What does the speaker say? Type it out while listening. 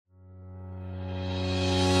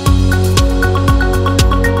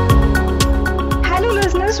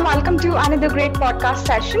welcome to another great podcast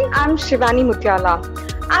session. I'm Shivani Muthyala.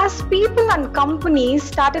 As people and companies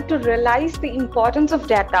started to realize the importance of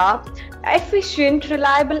data, efficient,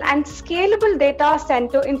 reliable, and scalable data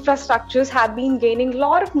center infrastructures have been gaining a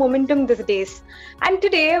lot of momentum these days. And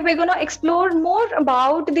today we're going to explore more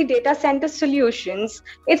about the data center solutions,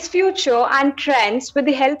 its future, and trends with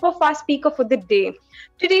the help of our speaker for the day.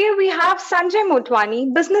 Today we have Sanjay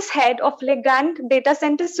Motwani, Business Head of Legrand Data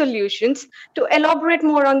Center Solutions, to elaborate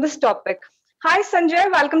more on this topic. Hi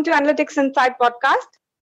Sanjay, welcome to Analytics Insight podcast.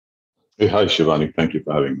 Hey, hi Shivani, thank you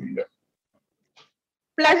for having me here.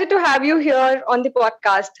 Pleasure to have you here on the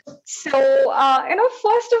podcast. So,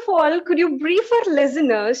 first of all, could you brief our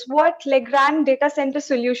listeners what Legrand Data Center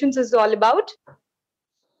Solutions is all about?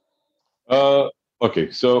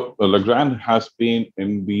 Okay, so Legrand has been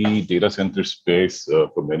in the data center space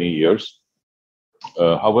for many years.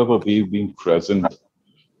 However, we've been present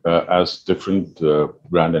as different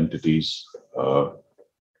brand entities.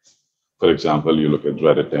 For example, you look at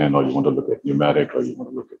Raritan, or you want to look at Numeric, or you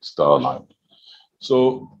want to look at Starline.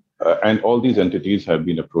 So, and all these entities have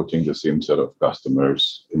been approaching the same set of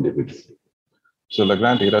customers individually. So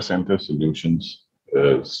Legrand Data Center Solutions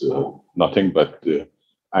is nothing but the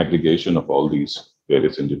aggregation of all these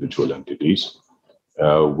various individual entities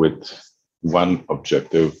with one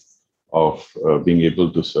objective of being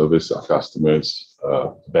able to service our customers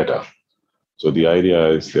better. So the idea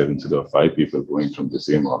is that instead of 5 people going from the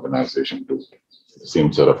same organization to the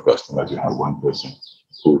same set of customers, you have one person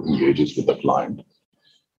who engages with the client.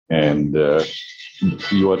 And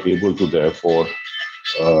you are able to therefore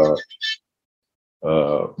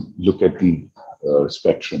look at the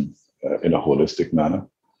spectrum in a holistic manner,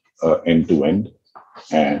 end to end,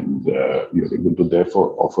 and you're able to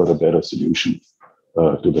therefore offer a better solution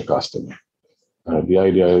to the customer. The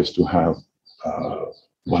idea is to have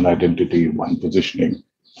one identity, one positioning,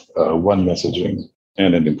 one messaging,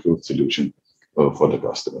 and an improved solution for the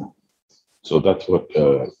customer. So that's what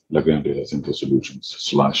Legrand Data Center Solutions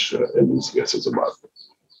 / LDCS is about.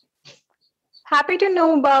 Happy to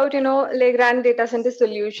know about, Legrand Data Center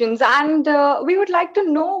Solutions. And we would like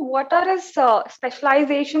to know what are its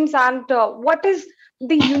specializations and what is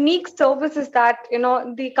the unique services that,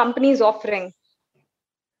 the company is offering.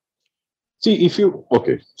 See,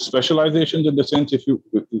 specializations in the sense,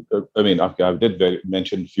 I did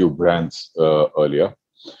mention a few brands earlier.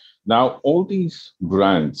 Now, all these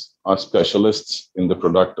brands are specialists in the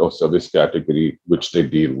product or service category which they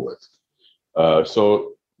deal with.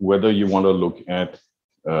 So whether you want to look at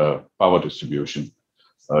power distribution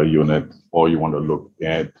unit, or you want to look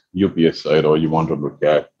at UPS side, or you want to look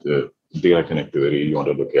at data connectivity, you want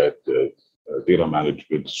to look at data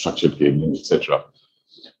management, structured cabling, etc.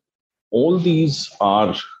 All these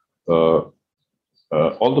are,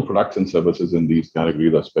 all the products and services in these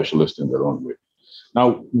categories are specialists in their own way.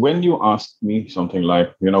 Now, when you ask me something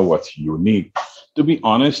like, what's unique, to be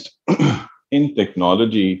honest, in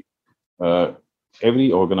technology,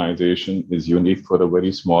 every organization is unique for a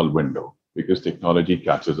very small window because technology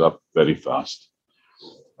catches up very fast.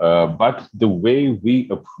 But the way we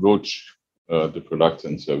approach the products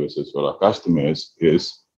and services for our customers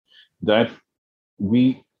is that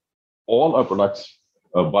all our products,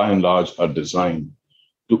 by and large, are designed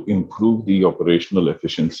to improve the operational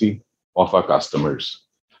efficiency of our customers.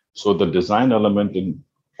 So the design element in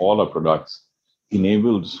all our products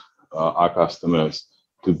enables our customers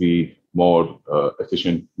to be more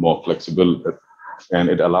efficient, more flexible, and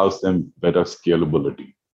it allows them better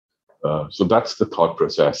scalability. So that's the thought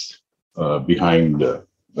process behind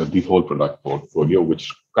the whole product portfolio,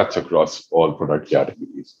 which cuts across all product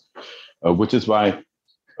categories, which is why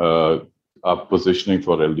our positioning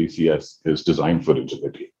for LDCS is designed for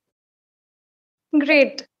agility.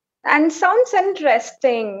 Great. And sounds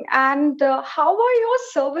interesting. And how are your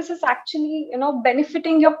services actually,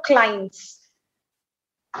 benefiting your clients?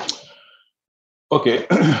 Okay,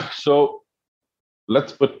 so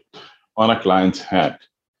let's put on a client's hat.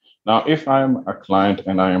 Now, if I'm a client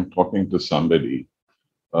and I am talking to somebody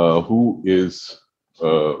who is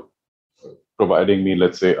providing me,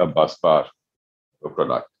 let's say, a bus bar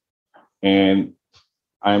product, and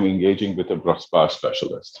I'm engaging with a bus bar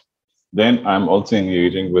specialist, then I'm also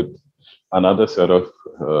engaging with another set of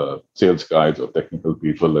sales guys or technical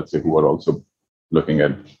people, let's say, who are also looking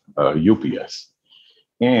at UPS.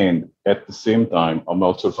 And at the same time, I'm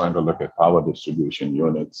also trying to look at power distribution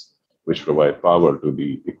units, which provide power to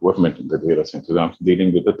the equipment in the data center. I'm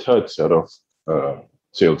dealing with a third set of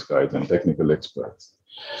sales guys and technical experts.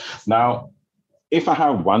 Now, if I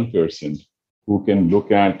have one person who can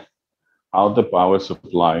look at how the power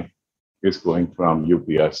supply is going from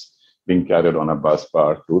UPS being carried on a bus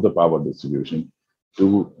bar to the power distribution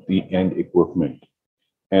to the end equipment.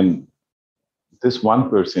 And this one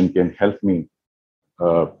person can help me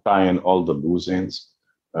tie in all the loose ends,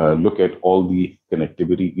 look at all the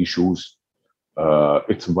connectivity issues.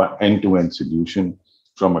 It's an end-to-end solution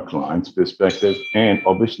from a client's perspective. And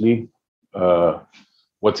obviously,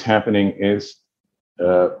 what's happening is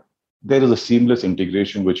there is a seamless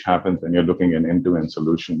integration which happens when you're looking at an end-to-end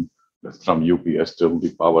solution from UPS till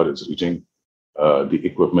the power is reaching the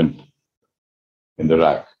equipment in the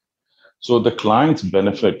rack. So the clients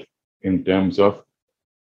benefit in terms of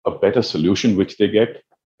a better solution which they get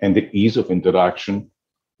and the ease of interaction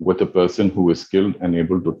with a person who is skilled and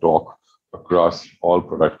able to talk across all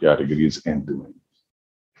product categories end to end.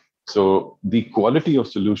 So the quality of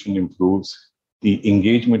solution improves, the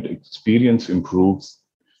engagement experience improves,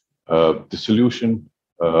 the solution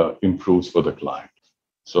improves for the client.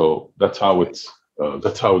 So that's how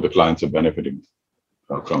the clients are benefiting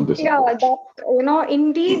from this. Yeah, that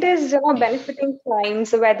indeed is benefiting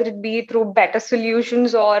clients, whether it be through better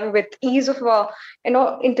solutions or with ease of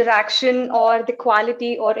interaction or the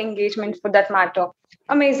quality or engagement for that matter.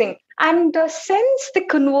 Amazing. And since the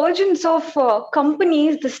convergence of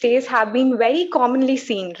companies these days have been very commonly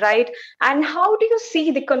seen, right? And how do you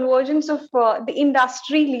see the convergence of the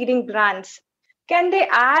industry leading brands? Can they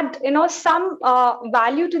add some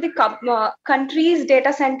value to the country's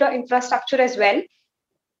data center infrastructure as well?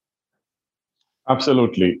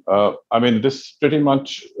 Absolutely. I mean, this pretty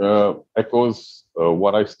much echoes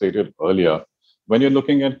what I stated earlier. When you're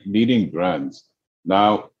looking at leading brands,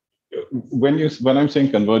 now, when I'm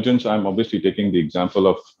saying convergence, I'm obviously taking the example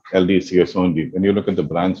of LDCS only. When you look at the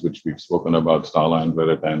brands which we've spoken about, Starline,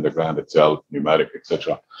 Veritone, Legrand itself, Numeric,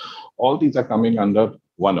 etc., all these are coming under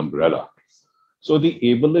one umbrella. So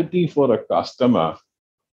the ability for a customer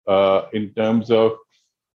in terms of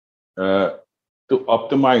to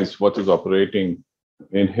optimize what is operating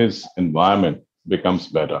in his environment becomes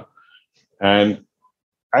better. And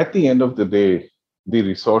at the end of the day, the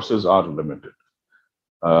resources are limited.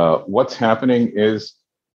 What's happening is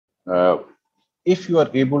if you are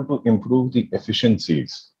able to improve the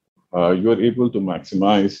efficiencies, you are able to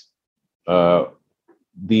maximize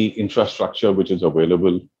the infrastructure which is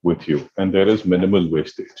available with you, and there is minimal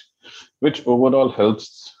wastage, which overall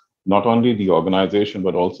helps not only the organization,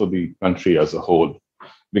 but also the country as a whole,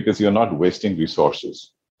 because you're not wasting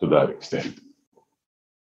resources to that extent.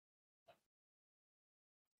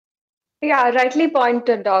 Yeah, rightly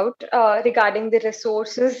pointed out regarding the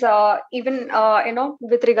resources, even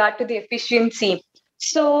with regard to the efficiency.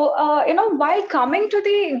 So, while coming to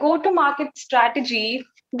the go-to-market strategy,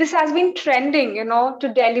 this has been trending,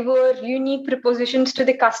 to deliver unique propositions to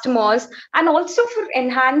the customers and also for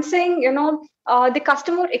enhancing, the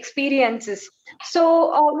customer experiences.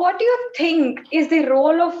 So, what do you think is the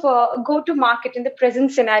role of go-to-market in the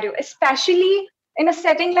present scenario, especially in a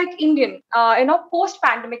setting like Indian,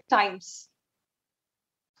 post-pandemic times?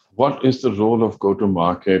 What is the role of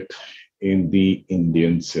go-to-market in the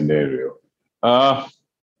Indian scenario?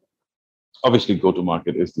 Obviously,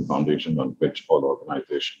 go-to-market is the foundation on which all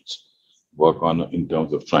organizations work on in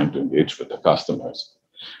terms of trying to engage with the customers.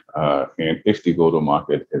 And if the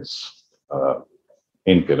go-to-market is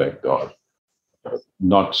incorrect or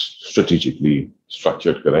not strategically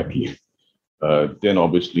structured correctly, then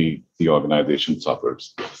obviously the organization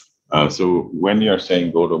suffers. So when you're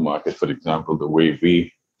saying go-to-market, for example, the way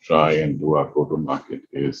we try and do our go-to-market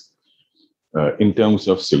is in terms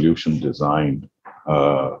of solution design,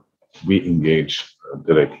 we engage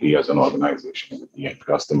directly as an organization with the end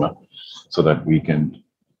customer so that we can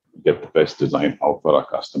get the best design out for our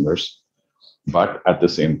customers. But at the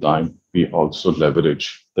same time, we also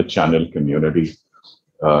leverage the channel community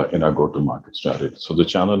in our go-to-market strategy. So the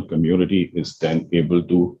channel community is then able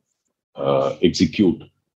to execute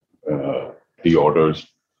the orders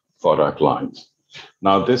for our clients.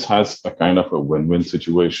 Now, this has a kind of a win-win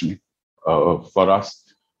situation for us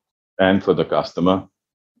and for the customer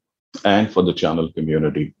and for the channel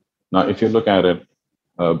community. Now, if you look at it,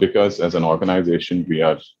 because as an organization, we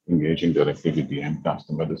are engaging directly with the end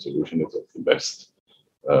customer, the solution is of the best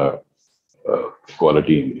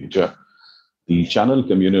quality in nature. The channel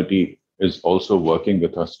community is also working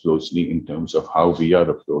with us closely in terms of how we are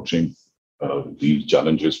approaching the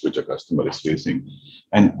challenges which a customer is facing.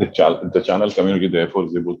 And the channel community, therefore,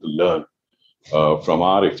 is able to learn from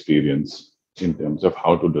our experience in terms of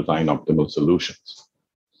how to design optimal solutions.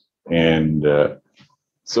 And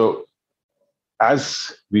so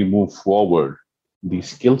as we move forward, the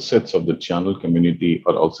skill sets of the channel community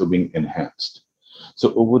are also being enhanced.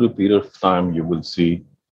 So over a period of time, you will see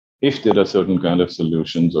if there are certain kind of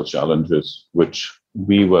solutions or challenges which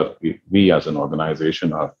we as an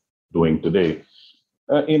organization are doing today,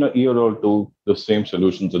 in a year or two, the same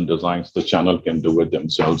solutions and designs, the channel can do it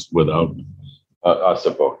themselves without our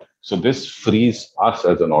support. So this frees us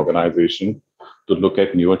as an organization to look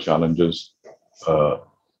at newer challenges uh,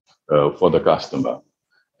 for the customer.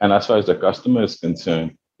 And as far as the customer is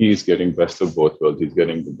concerned, he is getting best of both worlds. He's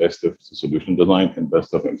getting the best of solution design and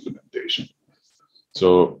best of implementation.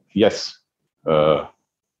 So yes,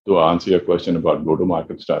 to answer your question about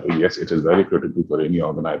go-to-market strategy, yes, it is very critical for any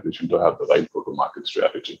organization to have the right go-to-market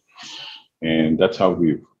strategy. And that's how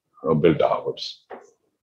we've built ours.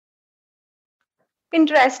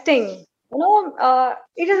 Interesting.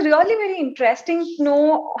 It is really very interesting to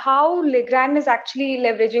know how Legrand is actually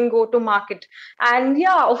leveraging go-to-market. And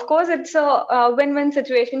yeah, of course, it's a win-win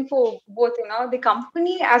situation for both, the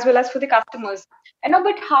company as well as for the customers.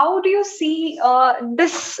 But how do you see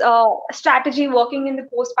this strategy working in the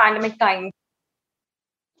post-pandemic time?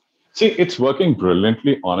 See, it's working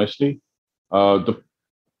brilliantly, honestly.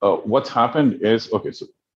 What's happened is, okay, so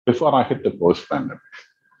before I hit the post-pandemic,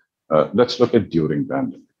 let's look at during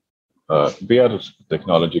pandemic. We are a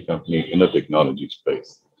technology company in a technology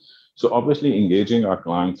space. So obviously engaging our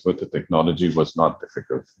clients with the technology was not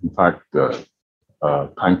difficult. In fact,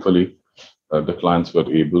 thankfully, the clients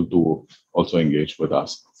were able to also engage with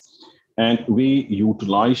us. And we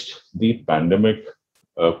utilized the pandemic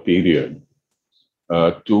period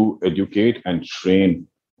to educate and train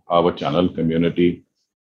our channel community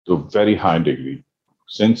to a very high degree.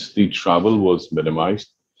 Since the travel was minimized,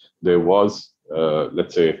 there was,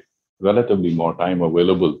 let's say, relatively more time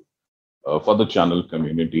available for the channel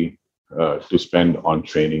community to spend on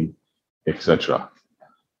training, etc.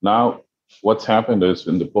 Now, what's happened is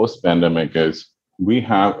in the post-pandemic is we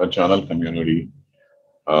have a channel community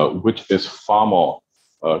which is far more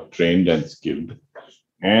trained and skilled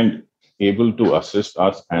and able to assist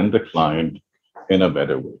us and the client in a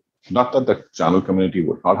better way. Not that the channel community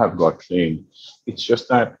would not have got trained, it's just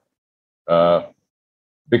that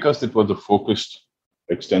because it was a focused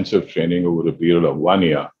extensive training over a period of 1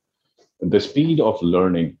 year, the speed of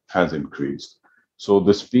learning has increased. So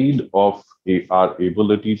the speed of our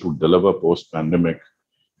ability to deliver post-pandemic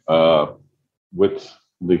with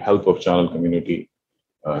the help of channel community,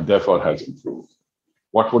 therefore has improved.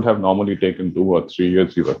 What would have normally taken 2 or 3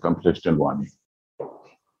 years, we've accomplished in 1 year.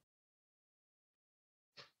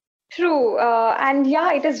 True. And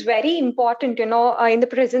yeah, it is very important, in the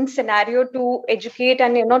present scenario to educate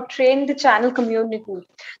and, train the channel community.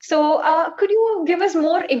 So could you give us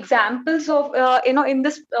more examples of, in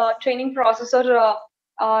this training process or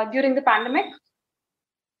during the pandemic?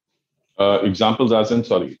 Examples as in,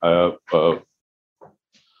 sorry. I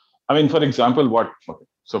mean, for example, what? Okay.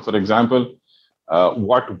 So for example,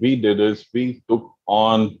 what we did is we took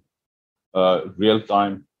on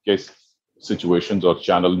real-time case situations or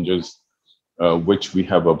challenges which we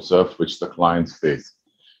have observed, which the clients face.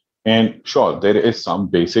 And sure, there is some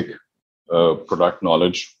basic product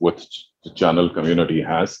knowledge which the channel community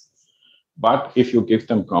has. But if you give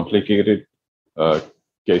them complicated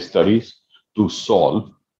case studies to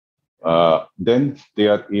solve, then they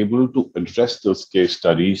are able to address those case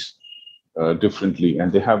studies differently,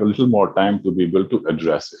 and they have a little more time to be able to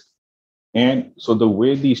address it. And so the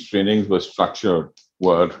way these trainings were structured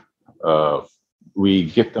were we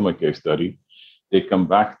give them a case study, they come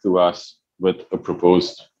back to us with a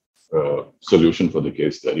proposed solution for the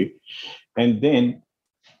case study, and then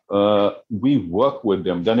we work with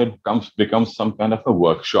them. Then it becomes some kind of a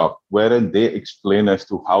workshop wherein they explain as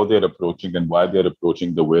to how they're approaching and why they're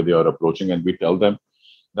approaching the way they are approaching, and we tell them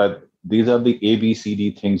that these are the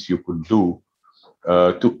ABCD things you could do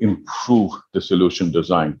to improve the solution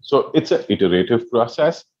design. So it's an iterative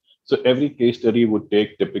process. So every case study would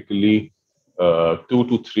take typically 2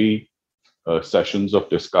 to 3 sessions of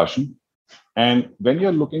discussion. And when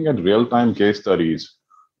you're looking at real-time case studies,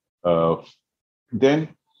 then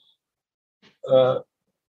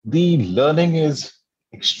the learning is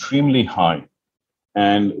extremely high.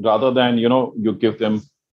 And rather than, you give them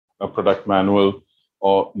a product manual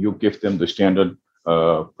or you give them the standard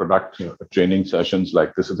product training sessions,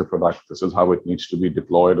 like this is a product, this is how it needs to be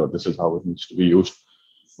deployed, or this is how it needs to be used.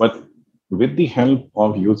 But with the help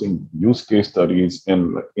of using use case studies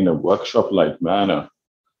in a workshop-like manner,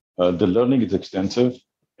 the learning is extensive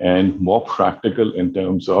and more practical in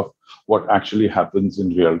terms of what actually happens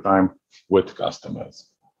in real time with customers.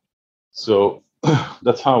 So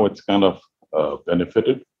that's how it's kind of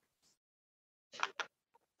benefited.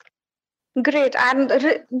 Great, and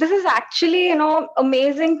this is actually,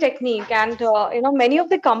 amazing technique, and many of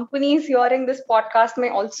the companies hearing this podcast may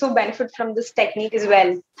also benefit from this technique as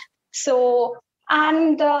well. So,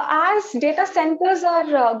 and as data centers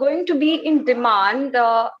are going to be in demand,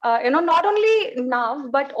 not only now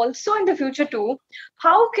but also in the future too,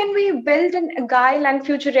 how can we build an agile and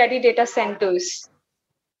future-ready data centers?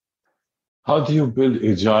 How do you build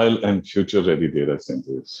agile and future-ready data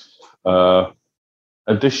centers?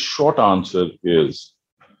 And the short answer is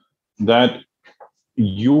that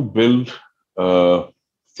you build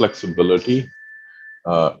flexibility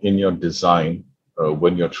in your design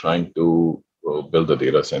when you're trying to build a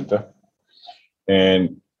data center.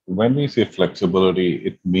 And when we say flexibility,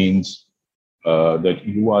 it means that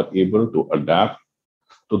you are able to adapt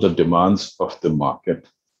to the demands of the market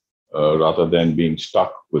rather than being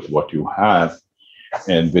stuck with what you have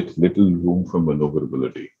and with little room for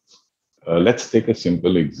maneuverability. Let's take a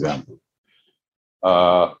simple example.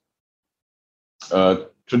 Uh,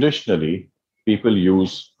 Traditionally, people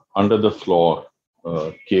use under the floor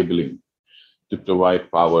cabling to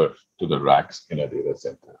provide power to the racks in a data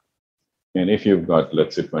center. And if you've got,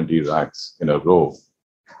 let's say, 20 racks in a row,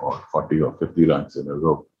 or 40 or 50 racks in a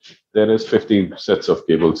row, there is 50 sets of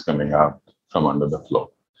cables coming out from under the floor.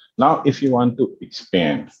 Now, if you want to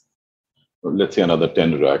expand, let's say another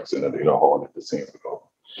 10 racks in a data hall at the same row,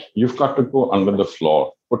 you've got to go under the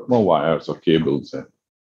floor, put more wires or cables in,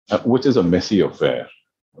 which is a messy affair.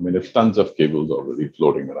 I mean, there's tons of cables already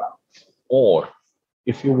floating around. Or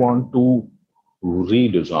if you want to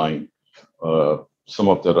redesign some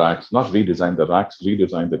of the racks, not redesign the racks,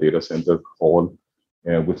 redesign the data center hall,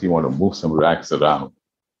 which you want to move some racks around,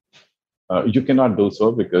 you cannot do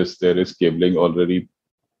so because there is cabling already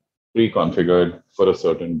pre-configured for a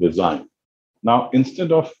certain design. Now,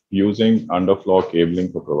 instead of using underfloor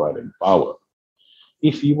cabling for providing power,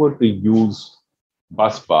 if you were to use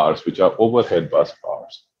bus bars, which are overhead bus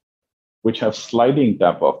bars, which have sliding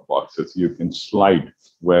tap-off boxes, you can slide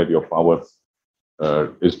where your power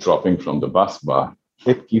is dropping from the bus bar.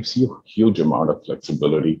 It gives you a huge amount of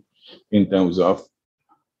flexibility in terms of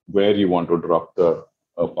where you want to drop the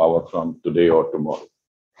power from today or tomorrow.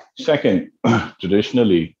 Second,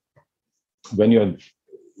 traditionally, when you're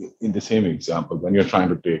in the same example, when you're trying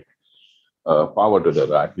to take power to the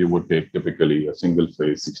rack, you would take typically a single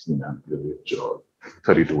phase 16 amperage or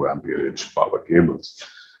 32 amperage power cables,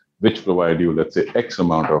 which provide you, let's say, X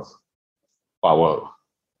amount of power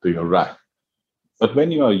to your rack. But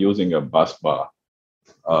when you are using a bus bar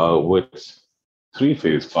with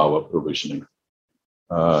three-phase power provisioning,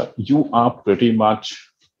 you are pretty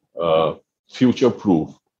much future-proof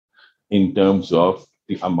in terms of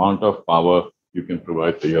the amount of power you can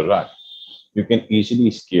provide to your rack. You can easily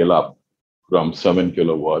scale up from 7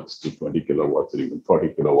 kilowatts to 20 kilowatts or even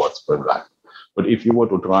 40 kilowatts per rack. But if you were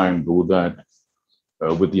to try and do that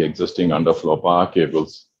with the existing underfloor power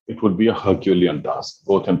cables, it would be a Herculean task,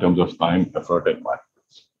 both in terms of time, effort, and money.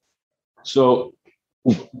 So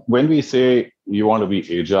when we say you want to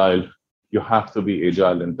be agile, you have to be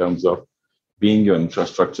agile in terms of being your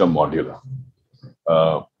infrastructure modular.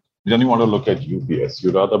 Then you want to look at UPS.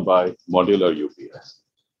 You'd rather buy modular UPS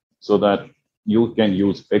so that you can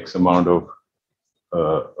use X amount of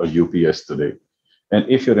a UPS today. And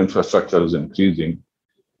if your infrastructure is increasing,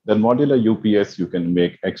 then modular UPS, you can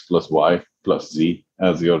make X plus Y plus Z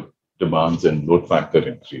as your demands and load factor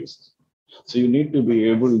increase. So you need to be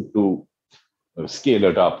able to scale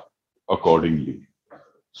it up accordingly.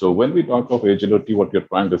 So when we talk of agility, what you're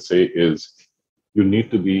trying to say is you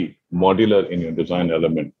need to be modular in your design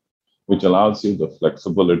element, which allows you the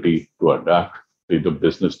flexibility to adapt to the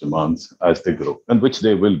business demands as they grow, and which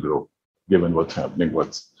they will grow, given what's happening,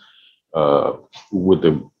 with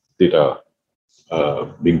the data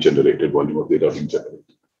being generated, volume of data being generated.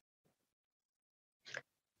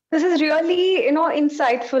 This is really,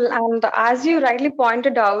 insightful. And as you rightly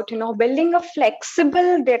pointed out, building a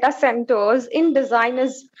flexible data centers in design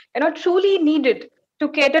is, truly needed to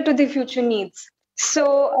cater to the future needs.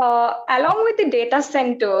 So, along with the data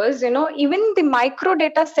centers, even the micro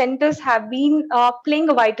data centers have been playing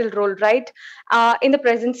a vital role, right, in the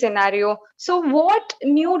present scenario. So, what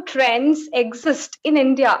new trends exist in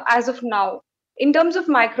India as of now in terms of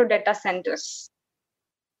micro data centers?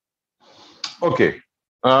 Okay.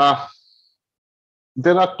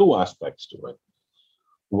 There are two aspects to it.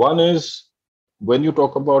 One is when you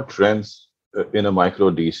talk about trends in a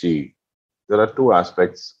micro DC, there are two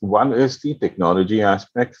aspects. One is the technology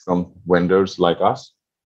aspect from vendors like us.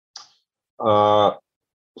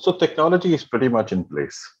 So technology is pretty much in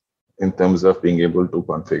place in terms of being able to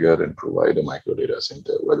configure and provide a micro data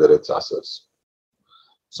center, whether it's us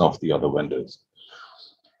some of the other vendors.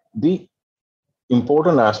 The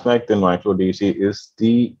important aspect in micro DC is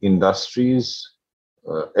the industry's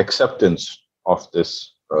acceptance of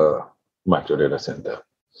this micro data center.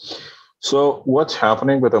 So what's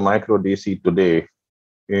happening with a micro DC today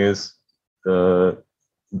is,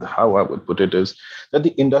 how I would put it is, that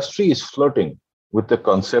the industry is flirting with the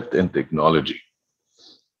concept and technology.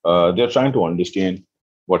 They're trying to understand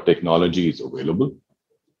what technology is available,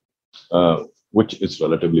 which is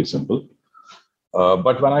relatively simple.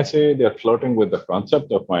 But when I say they're flirting with the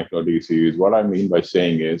concept of micro DCs, what I mean by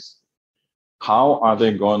saying is, how are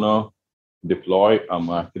they going to deploy a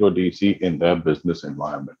micro DC in their business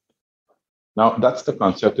environment? Now, that's the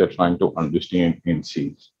concept they're trying to understand and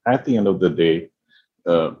see. At the end of the day,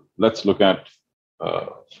 let's look at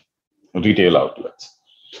retail outlets.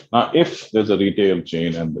 Now, if there's a retail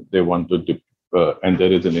chain and they want to, and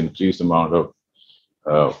there is an increased amount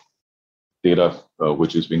of data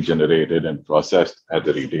which is being generated and processed at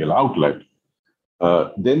the retail outlet,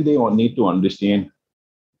 then they need to understand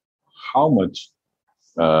how much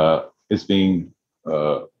is being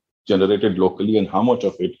generated locally and how much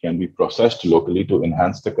of it can be processed locally to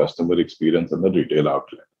enhance the customer experience in the retail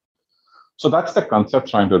outlet. So that's the concept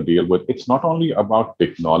trying to deal with. It's not only about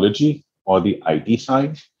technology or the IT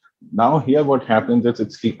side. Now here what happens is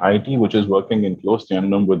it's the IT which is working in close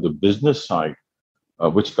tandem with the business side,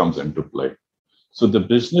 which comes into play. So the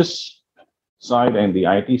business side and the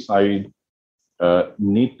IT side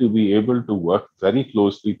need to be able to work very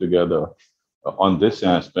closely together on this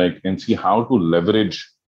aspect and see how to leverage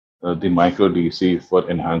the micro DC for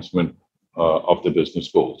enhancement of the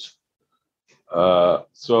business goals.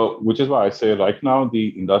 So, which is why I say right now the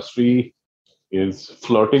industry is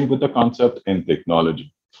flirting with the concept and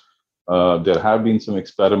technology. There have been some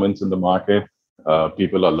experiments in the market.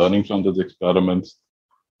 People are learning from those experiments.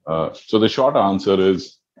 So the short answer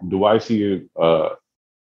is, do I see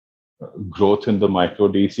growth in the micro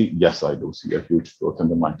DC? Yes, I do see a huge growth in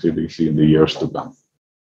the micro DC in the years to come.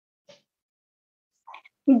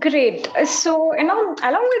 Great. So, along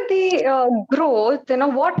with the growth,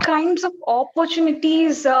 what kinds of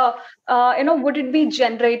opportunities, would it be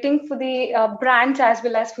generating for the brands as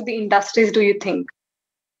well as for the industries, do you think?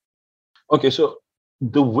 Okay, so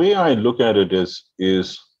the way I look at it is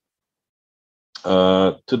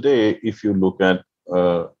today, if you look at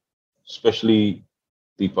especially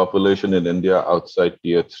the population in India outside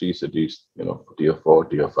tier 3 cities, tier 4,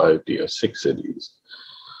 tier 5, tier 6 cities,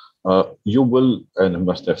 you will and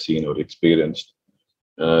must have seen or experienced,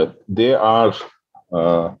 they are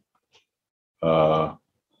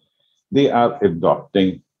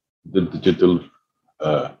adopting the digital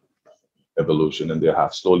evolution, and they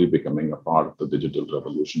have slowly becoming a part of the digital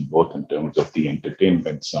revolution, both in terms of the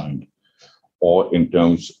entertainment side or in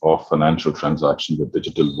terms of financial transactions with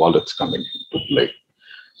digital wallets coming into play.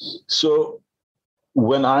 So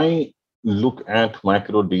when I look at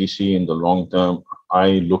micro DC in the long term,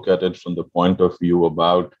 I look at it from the point of view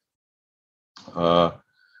about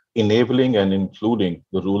enabling and including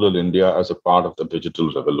the rural India as a part of the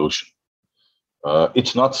digital revolution.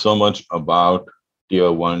 It's not so much about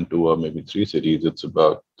tier 1, 2, or maybe 3 cities. It's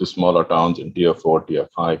about the smaller towns in tier 4, tier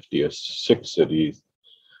 5, tier 6 cities,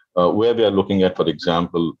 where we are looking at, for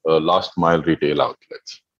example, last mile retail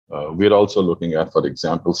outlets. We're also looking at, for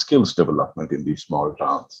example, skills development in these small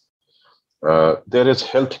towns. There is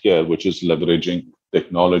healthcare, which is leveraging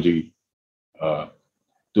technology to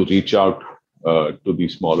reach out to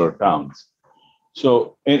these smaller towns.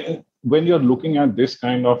 So when you're looking at this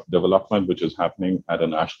kind of development, which is happening at a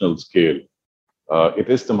national scale, it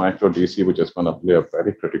is the micro DC which is going to play a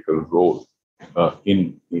very critical role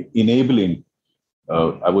in enabling,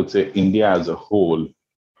 I would say, India as a whole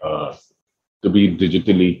to be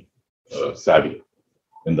digitally savvy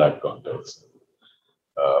in that context.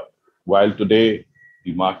 While today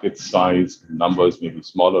the market size numbers may be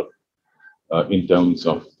smaller in terms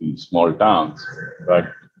of the small towns,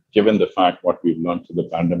 but given the fact what we've learned through the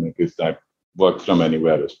pandemic is that work from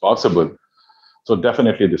anywhere is possible, so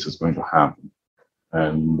definitely this is going to happen.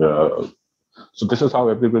 And so this is how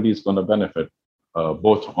everybody is going to benefit,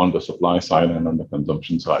 both on the supply side and on the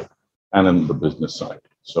consumption side and on the business side.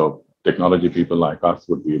 So technology people like us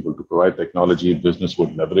would be able to provide technology. Business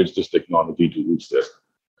would leverage this technology to reach their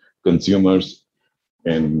consumers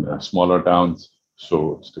in smaller towns.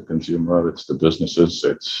 So it's the consumer, it's the businesses,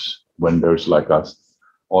 it's vendors like us.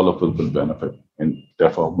 All of us will benefit. And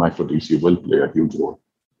therefore, micro DC will play a huge role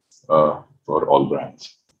for all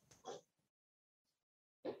brands.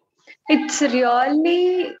 It's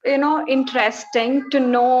really, interesting to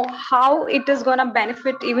know how it is going to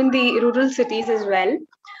benefit even the rural cities as well.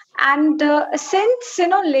 And since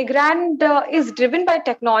Legrand is driven by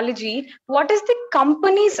technology, what is the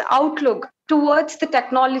company's outlook towards the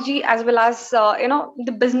technology as well as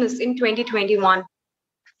the business in 2021?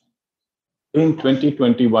 In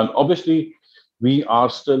 2021, obviously, we are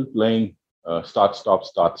still playing start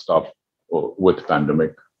stop with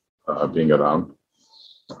pandemic being around.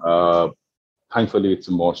 Thankfully, it's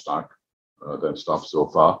more start than stop so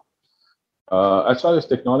far. As far as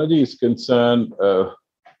technology is concerned,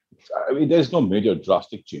 there's no major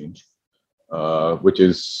drastic change, which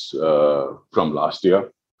is from last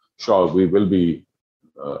year. Sure, we will be,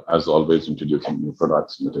 as always, introducing new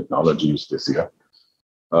products, new technologies this year.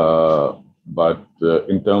 But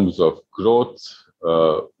in terms of growth,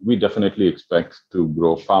 we definitely expect to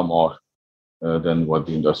grow far more than what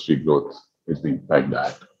the industry growth is being pegged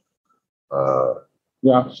at.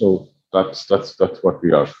 So that's what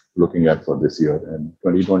we are looking at for this year. And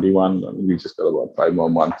 2021, we just got about 5 more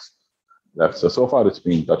months left. So far, it's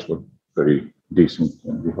been touch wood very decent,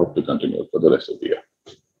 and we hope to continue for the rest of the year.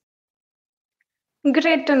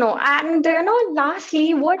 Great to know. And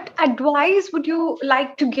lastly, what advice would you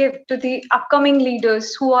like to give to the upcoming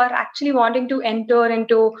leaders who are actually wanting to enter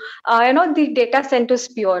into the data center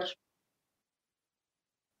sphere?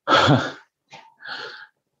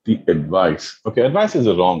 The advice. Okay, advice is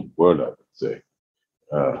a wrong word, I would say,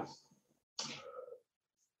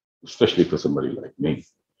 especially for somebody like me.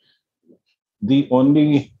 The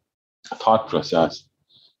only thought process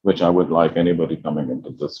which I would like anybody coming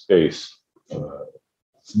into the space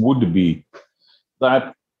would be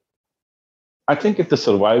that I think if the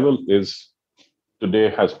survival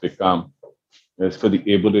has become for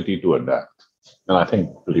the ability to adapt. And I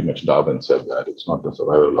think pretty much Darwin said that it's not the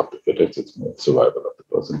survival of the fittest, it's the survival of the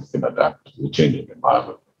person who can adapt to the changing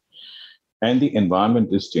environment. And the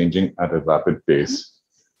environment is changing at a rapid pace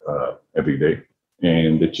every day.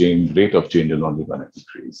 And the rate of change is only going to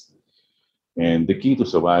increase. And the key to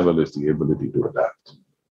survival is the ability to adapt.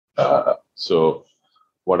 So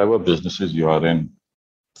whatever businesses you are in,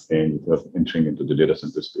 and if you're entering into the data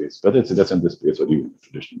center space, whether it's a data center space or even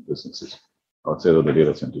traditional businesses outside of the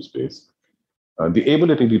data center space, the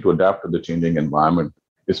ability to adapt to the changing environment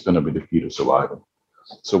is going to be the key to survival.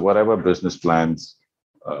 So whatever business plans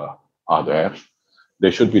are there, they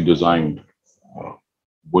should be designed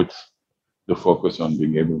with the focus on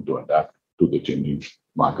being able to adapt to the changing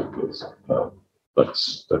marketplace.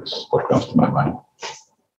 That's what comes to my mind.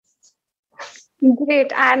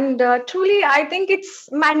 Great. And truly, I think it's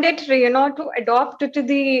mandatory, to adopt to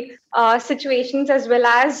the situations as well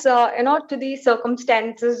as, to the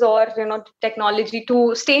circumstances or, technology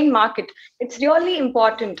to stay in market. It's really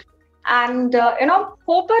important. And,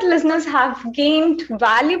 hope our listeners have gained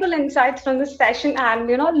valuable insights from this session and,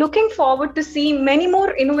 looking forward to see many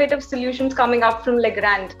more innovative solutions coming up from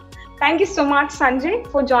Legrand. Thank you so much, Sanjay,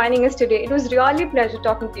 for joining us today. It was really a pleasure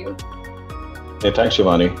talking to you. Hey, thanks,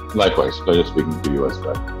 Shivani. Likewise, pleasure speaking to you as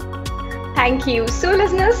well. Thank you. So,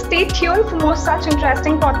 listeners, stay tuned for more such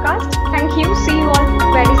interesting podcasts. Thank you